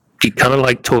stories. He kind of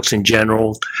like talks in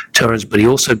general terms, but he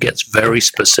also gets very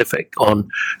specific on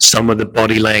some of the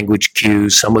body language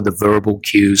cues, some of the verbal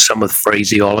cues, some of the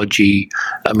phraseology.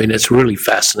 I mean, it's really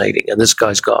fascinating. And this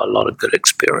guy's got a lot of good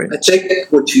experience. I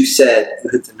think what you said, you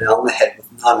hit the nail on the head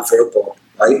with nonverbal,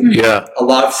 right? Yeah. A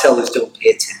lot of sellers don't pay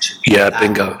attention to that.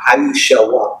 Bingo. How you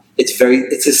show up.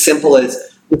 It's as simple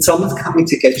as when someone's coming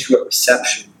to get you at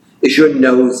reception, is your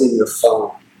nose in your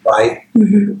phone? Right?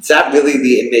 Is that really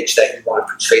the image that you want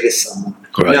to portray to someone?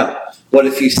 Right. No. What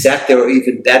if you sat there or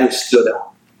even better stood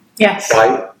up? Yes.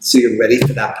 Right? So you're ready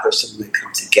for that person when they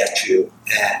come to get you.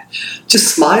 And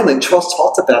just smiling. Charles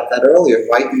talked about that earlier,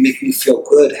 right? You make me feel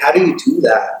good. How do you do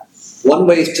that? One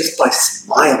way is just by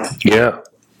smiling. Yeah.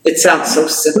 It sounds so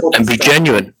simple. And be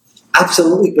genuine.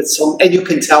 Absolutely, and you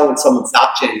can tell when someone's not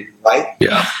genuine, right?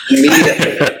 Yeah.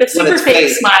 Immediately. The super fake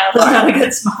smile is not a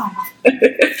good smile.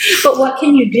 But what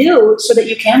can you do so that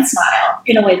you can smile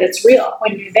in a way that's real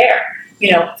when you're there?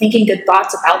 Thinking good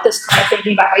thoughts about this client,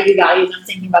 thinking about how you value them,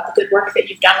 thinking about the good work that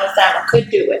you've done with them or could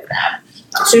do with them.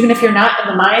 So even if you're not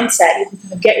in the mindset, you can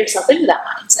kind of get yourself into that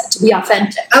mindset to be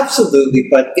authentic. Absolutely,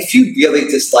 but if you really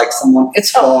dislike someone,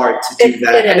 it's hard to do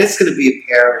that, and it's going to be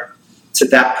apparent to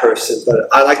that person. But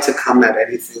I like to come at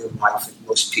anything in life, and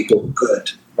most people are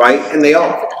good, right? And they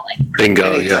are.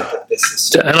 Bingo, yeah.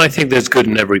 And I think there's good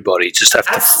in everybody. You just have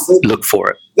to look for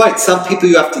it. Right. Some people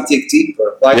you have to dig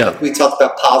deeper. Right. Yeah. Like we talked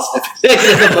about positive and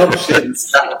negative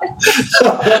emotions.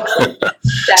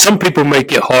 Some people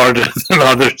make it harder than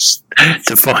others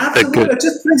to find the good.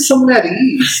 Just bring someone at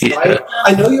ease, right?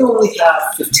 I know you only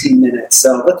have 15 minutes,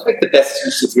 so let's make the best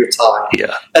use of your time.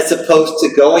 Yeah. As opposed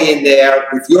to going in there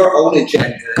with your own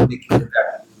agenda and making it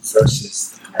better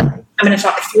versus. I'm going to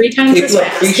talk 3 times as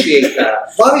fast. People appreciate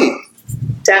that. Right.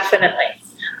 Definitely.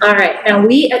 All right. Now,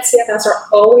 we at CFS are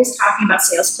always talking about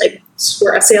sales playbooks.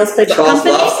 We're a sales playbook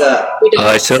company. Loves that. We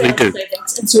develop I certainly do.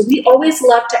 Playbooks. And so we always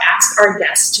love to ask our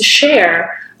guests to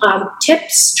share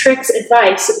tips, tricks,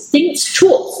 advice, things,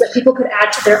 tools that people could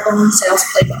add to their own sales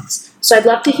playbooks. So I'd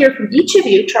love to hear from each of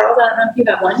you. Charles, I don't know if you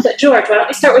have one, but George, why don't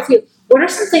we start with you? What are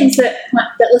some things that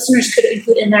listeners could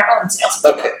include in their own sales?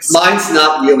 Okay, mine's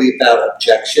not really about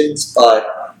objections,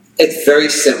 but it's very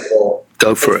simple.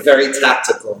 Go for It's very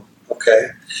tactical, okay?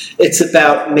 It's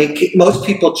about most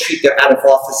people treat their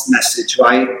out-of-office message,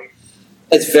 right?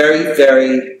 It's very,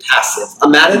 very passive.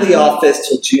 I'm out of the office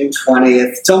till June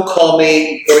 20th. Don't call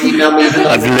me or email me.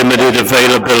 I've limited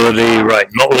availability, right?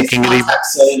 Not looking at contact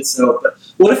so-and-so. But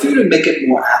what if you were to make it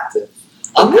more active?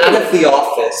 I'm out of the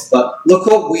office, but look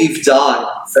what we've done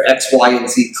for X, Y, and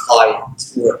Z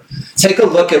clients. Or take a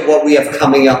look at what we have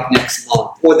coming up next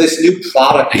month. Or this new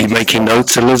product. Are you making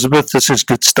notes, Elizabeth? This is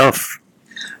good stuff.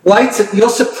 Right? So you'll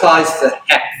surprise the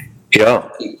heck Yeah.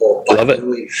 people by Love it.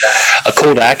 doing that. A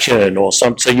call to action or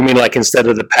something. So you mean like instead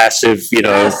of the passive,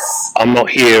 Yes. I'm not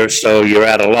here, so you're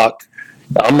out of luck.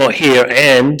 I'm not here,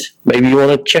 and maybe you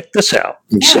want to check this out.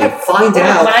 And so, Find Or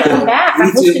out. when I come back, I'm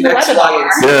we do hosting a X, Y, webinar.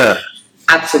 and Z. yeah,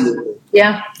 Absolutely.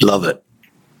 Yeah, love it.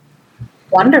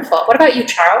 wonderful. What about you,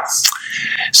 Charles?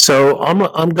 So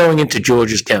I'm going into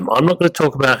George's camp. I'm not going to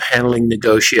talk about handling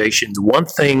negotiations. One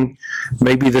thing,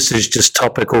 maybe this is just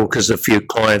topical because a few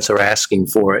clients are asking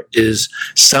for it, is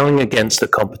selling against the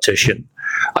competition.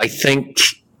 I think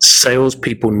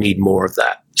salespeople need more of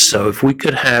that. So if we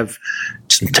could have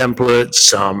some templates,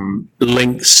 some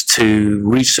links to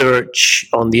research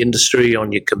on the industry,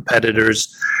 on your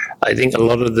competitors, I think a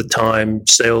lot of the time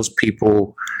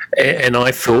salespeople, and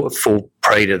I fall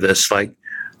prey to this, like,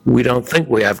 we don't think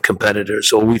we have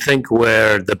competitors, or we think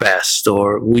we're the best,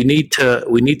 or we need to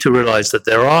realize that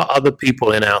there are other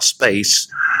people in our space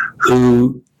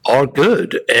who are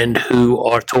good and who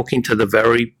are talking to the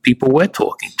very people we're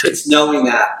talking to. It's knowing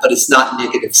that, but it's not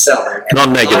negative selling. Not A lot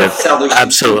of negative, sellers do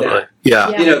absolutely. that. Yeah.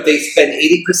 You know, they spend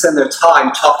 80% of their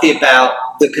time talking about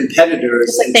the competitors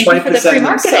It's like, and thank you for the 20% free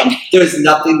themselves. marketing. There's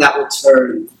nothing that will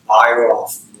turn the buyer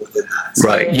off more than that. So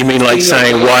Right. You mean like You know,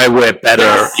 saying why we're better?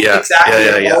 yes, Yeah.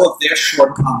 exactly. Yeah. All of their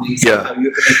shortcomings. Yeah. How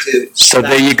you're going to do. So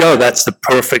there you go. That's the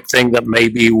perfect thing that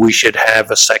maybe we should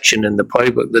have a section in the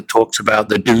playbook that talks about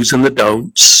the do's and the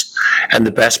don'ts and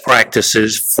the best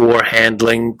practices for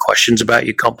handling questions about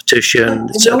your competition, And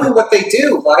etc. knowing what they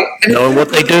do, right? And Knowing if what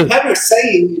they do. competitors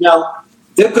saying, you know,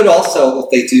 they're good also at what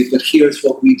they do, but here's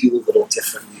what we do a little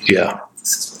differently. Yeah.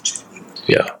 This is what you need.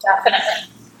 Yeah. Definitely.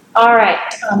 All right,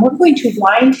 we're going to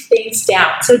wind things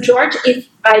down. So, George, if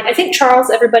I think Charles,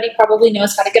 everybody probably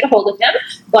knows how to get a hold of him,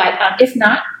 but if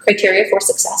not,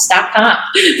 criteriaforsuccess.com.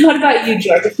 What about you,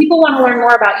 George? If people want to learn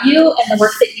more about you and the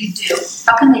work that you do,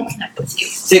 how can they connect with you?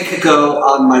 They could go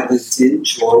on my LinkedIn,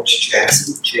 George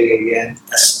Janson,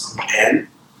 JANSON,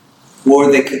 or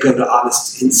they could go to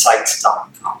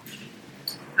honestinsights.com.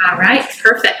 All right,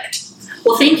 perfect.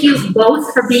 Well, thank you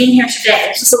both for being here today.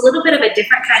 It's just a little bit of a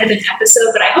different kind of an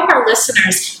episode, but I hope our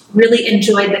listeners really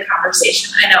enjoyed the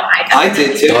conversation. I know I I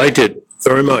did too. I did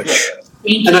very much.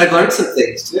 Thank And you. I learned some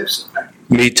things too. So thank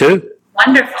you. Me too.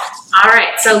 Wonderful. All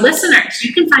right, so listeners,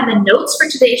 you can find the notes for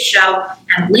today's show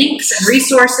and links and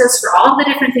resources for all the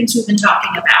different things we've been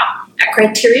talking about at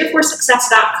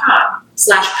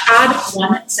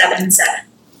criteriaforsuccess.com/pod177.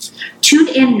 Tune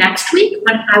in next week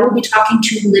when I will be talking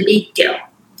to Libby Gill.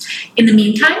 In the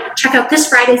meantime, check out this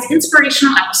Friday's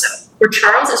inspirational episode, where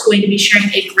Charles is going to be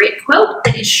sharing a great quote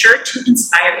that is sure to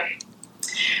inspire you.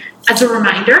 As a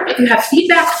reminder, if you have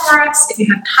feedback for us, if you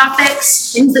have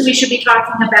topics, things that we should be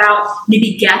talking about,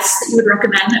 maybe guests that you would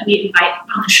recommend that we invite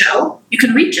on the show, you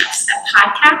can reach us at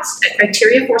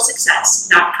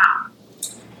podcast@criteriaforsuccess.com.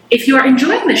 If you are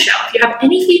enjoying the show, if you have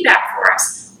any feedback for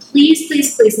us, please leave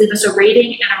us a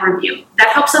rating and a review. That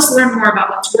helps us learn more about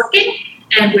what's working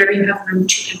and where you have room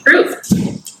to improve.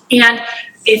 And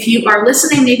if you are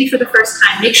listening maybe for the first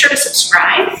time, make sure to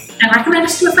subscribe and recommend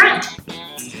us to a friend.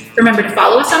 Remember to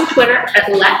follow us on Twitter at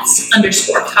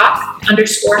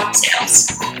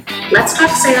 @lets_talk_sales. Let's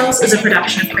Talk Sales is a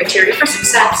production of Criteria for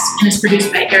Success and is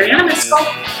produced by Ariana Miskell,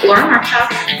 Laura Marchuk,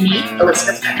 and me,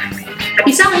 Elizabeth Becker.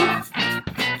 Happy selling!